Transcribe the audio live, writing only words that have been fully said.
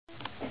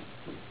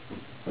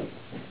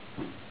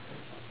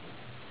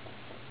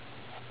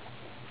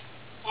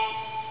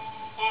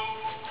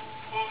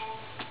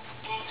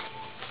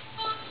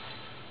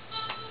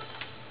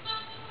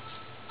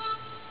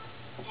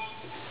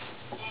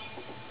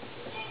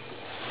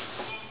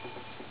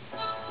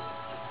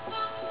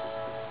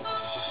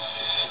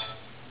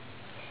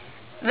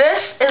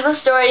is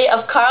the story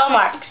of Karl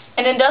Marx,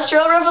 an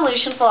Industrial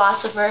Revolution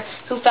philosopher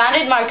who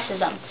founded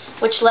Marxism,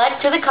 which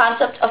led to the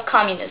concept of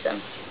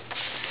communism.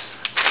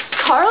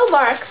 Karl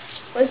Marx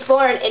was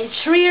born in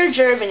Trier,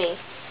 Germany,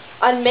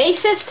 on May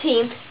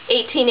 15,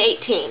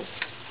 1818.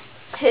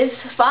 His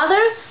father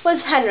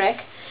was Henrik,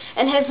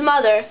 and his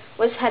mother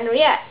was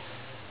Henriette.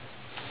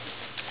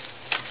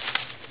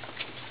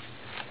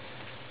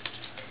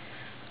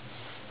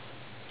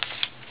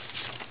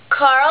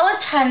 Karl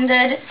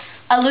attended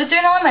a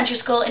Lutheran elementary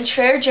school in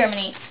Trier,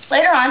 Germany.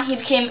 Later on, he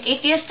became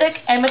atheistic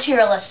and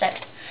materialistic.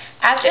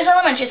 After his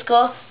elementary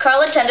school,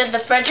 Karl attended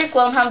the Friedrich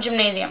Wilhelm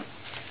Gymnasium.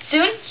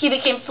 Soon, he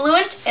became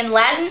fluent in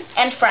Latin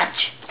and French.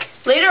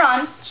 Later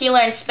on, he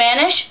learned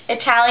Spanish,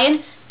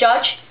 Italian,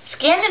 Dutch,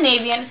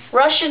 Scandinavian,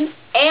 Russian,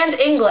 and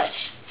English.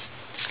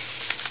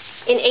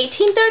 In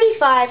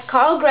 1835,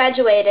 Karl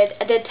graduated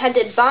and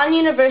attended Bonn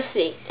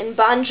University in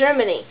Bonn,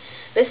 Germany.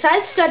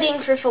 Besides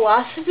studying for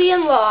philosophy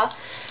and law,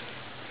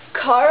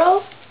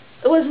 Karl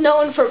was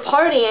known for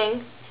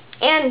partying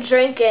and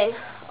drinking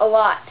a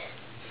lot.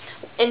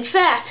 In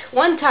fact,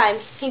 one time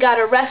he got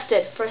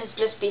arrested for his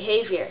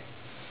misbehavior.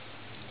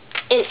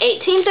 In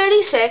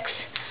 1836,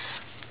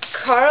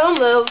 Karl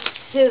moved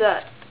to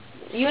the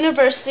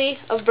University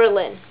of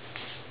Berlin.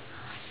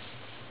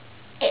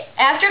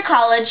 After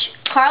college,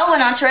 Karl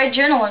went on to write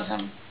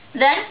journalism.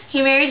 Then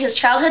he married his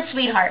childhood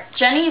sweetheart,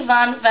 Jenny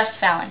von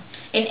Westphalen,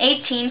 in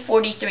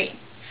 1843.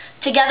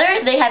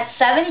 Together they had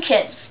 7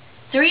 kids,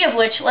 3 of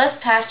which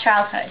lived past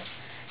childhood.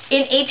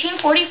 In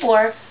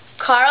 1844,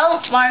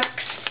 Karl Marx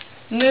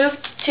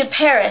moved to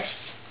Paris,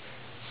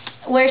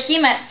 where he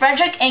met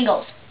Friedrich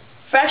Engels.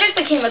 Friedrich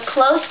became a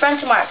close friend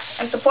to Marx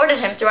and supported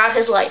him throughout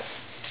his life.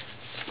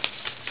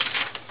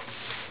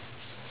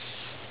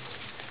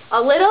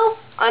 A little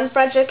on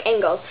Friedrich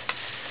Engels.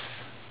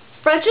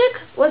 Friedrich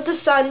was the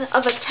son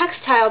of a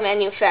textile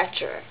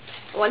manufacturer.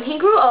 When he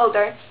grew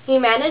older, he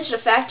managed a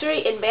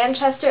factory in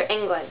Manchester,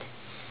 England.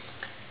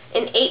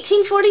 In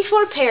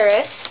 1844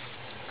 Paris,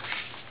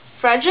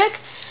 Friedrich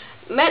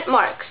met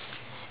Marx,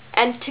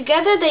 and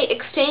together they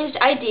exchanged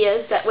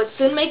ideas that would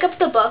soon make up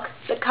the book,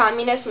 The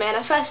Communist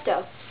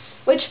Manifesto,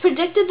 which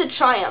predicted the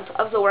triumph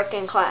of the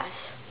working class.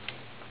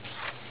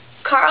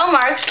 Karl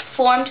Marx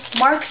formed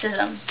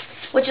Marxism,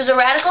 which is a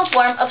radical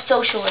form of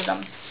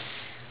socialism.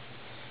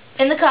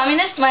 In the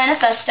Communist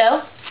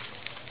Manifesto,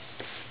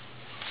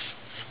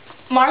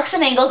 Marx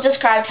and Engels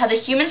described how the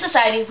human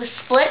society was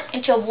split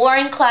into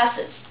warring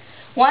classes.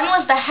 One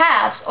was the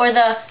haves, or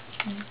the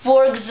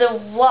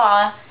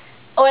bourgeois,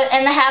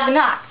 and the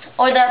have-nots,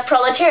 or the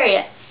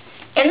proletariat.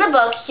 In the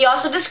book, he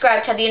also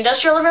described how the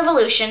Industrial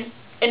Revolution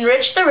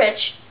enriched the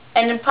rich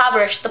and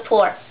impoverished the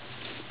poor.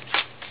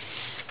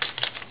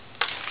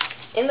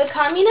 In the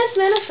Communist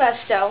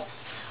Manifesto,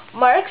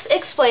 Marx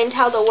explained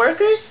how the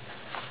workers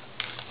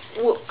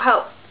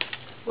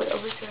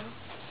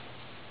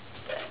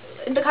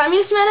In the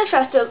Communist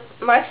Manifesto,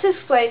 Marx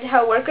explained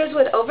how workers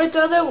would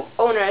overthrow their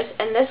owners,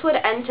 and this would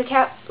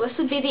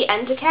be the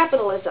end to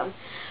capitalism.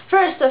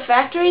 First, the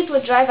factories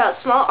would drive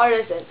out small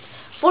artisans,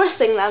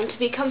 forcing them to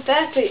become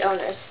factory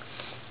owners.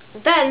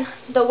 Then,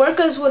 the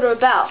workers would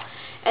rebel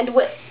and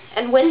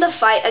win the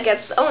fight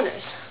against the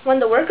owners. When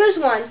the workers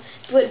won,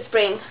 it would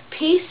bring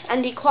peace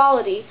and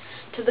equality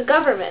to the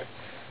government.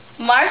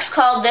 Marx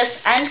called this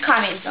end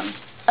communism,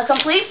 a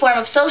complete form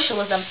of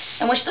socialism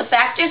in which the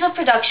factors of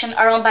production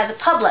are owned by the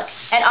public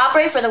and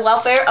operate for the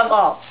welfare of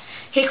all.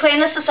 He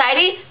claimed the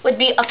society would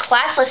be a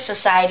classless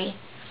society.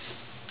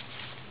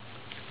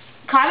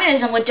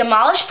 Communism would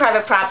demolish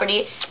private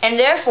property, and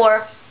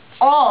therefore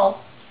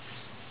all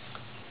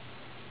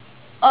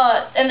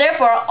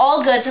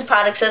goods and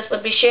products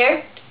would be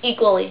shared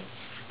equally.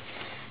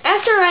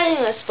 After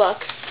writing this book,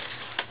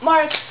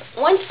 Marx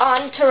went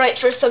on to write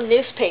for some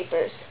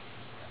newspapers.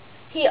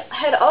 He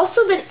had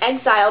also been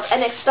exiled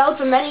and expelled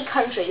from many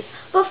countries,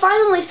 but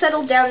finally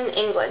settled down in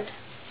England.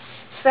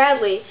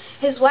 Sadly,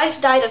 his wife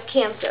died of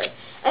cancer,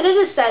 and it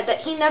is said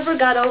that he never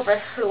got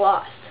over his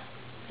loss.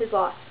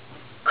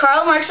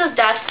 Karl Marx's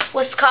death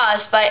was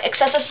caused by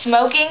excessive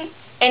smoking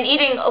and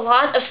eating a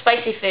lot of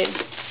spicy food.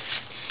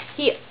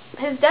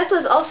 His death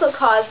was also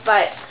caused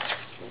by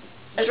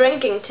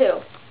drinking, too.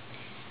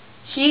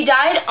 He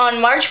died on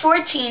March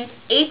 14,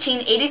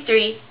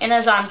 1883, in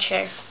his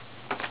armchair.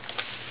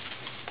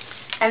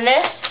 And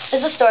this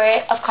is the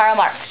story of Karl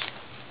Marx.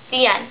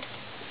 The end.